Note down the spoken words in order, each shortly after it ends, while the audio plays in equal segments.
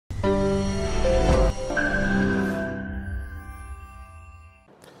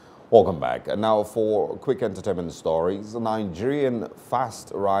Welcome back. And now for quick entertainment stories. Nigerian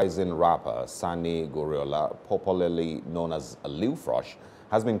fast-rising rapper Sanni Goriola, popularly known as Lil Frosh,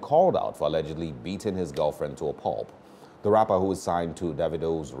 has been called out for allegedly beating his girlfriend to a pulp. The rapper, who is signed to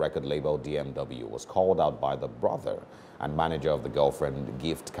Davido's record label DMW, was called out by the brother and manager of the girlfriend,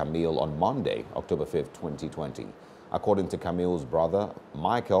 Gift Camille, on Monday, October 5, 2020. According to Camille's brother,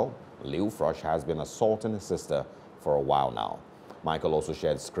 Michael, Lil Frosh has been assaulting his sister for a while now. Michael also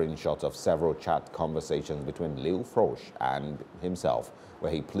shared screenshots of several chat conversations between Lil Frosh and himself,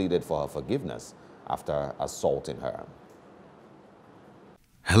 where he pleaded for her forgiveness after assaulting her.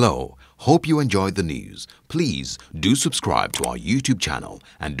 Hello, hope you enjoyed the news. Please do subscribe to our YouTube channel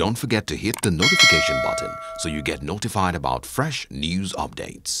and don't forget to hit the notification button so you get notified about fresh news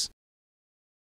updates.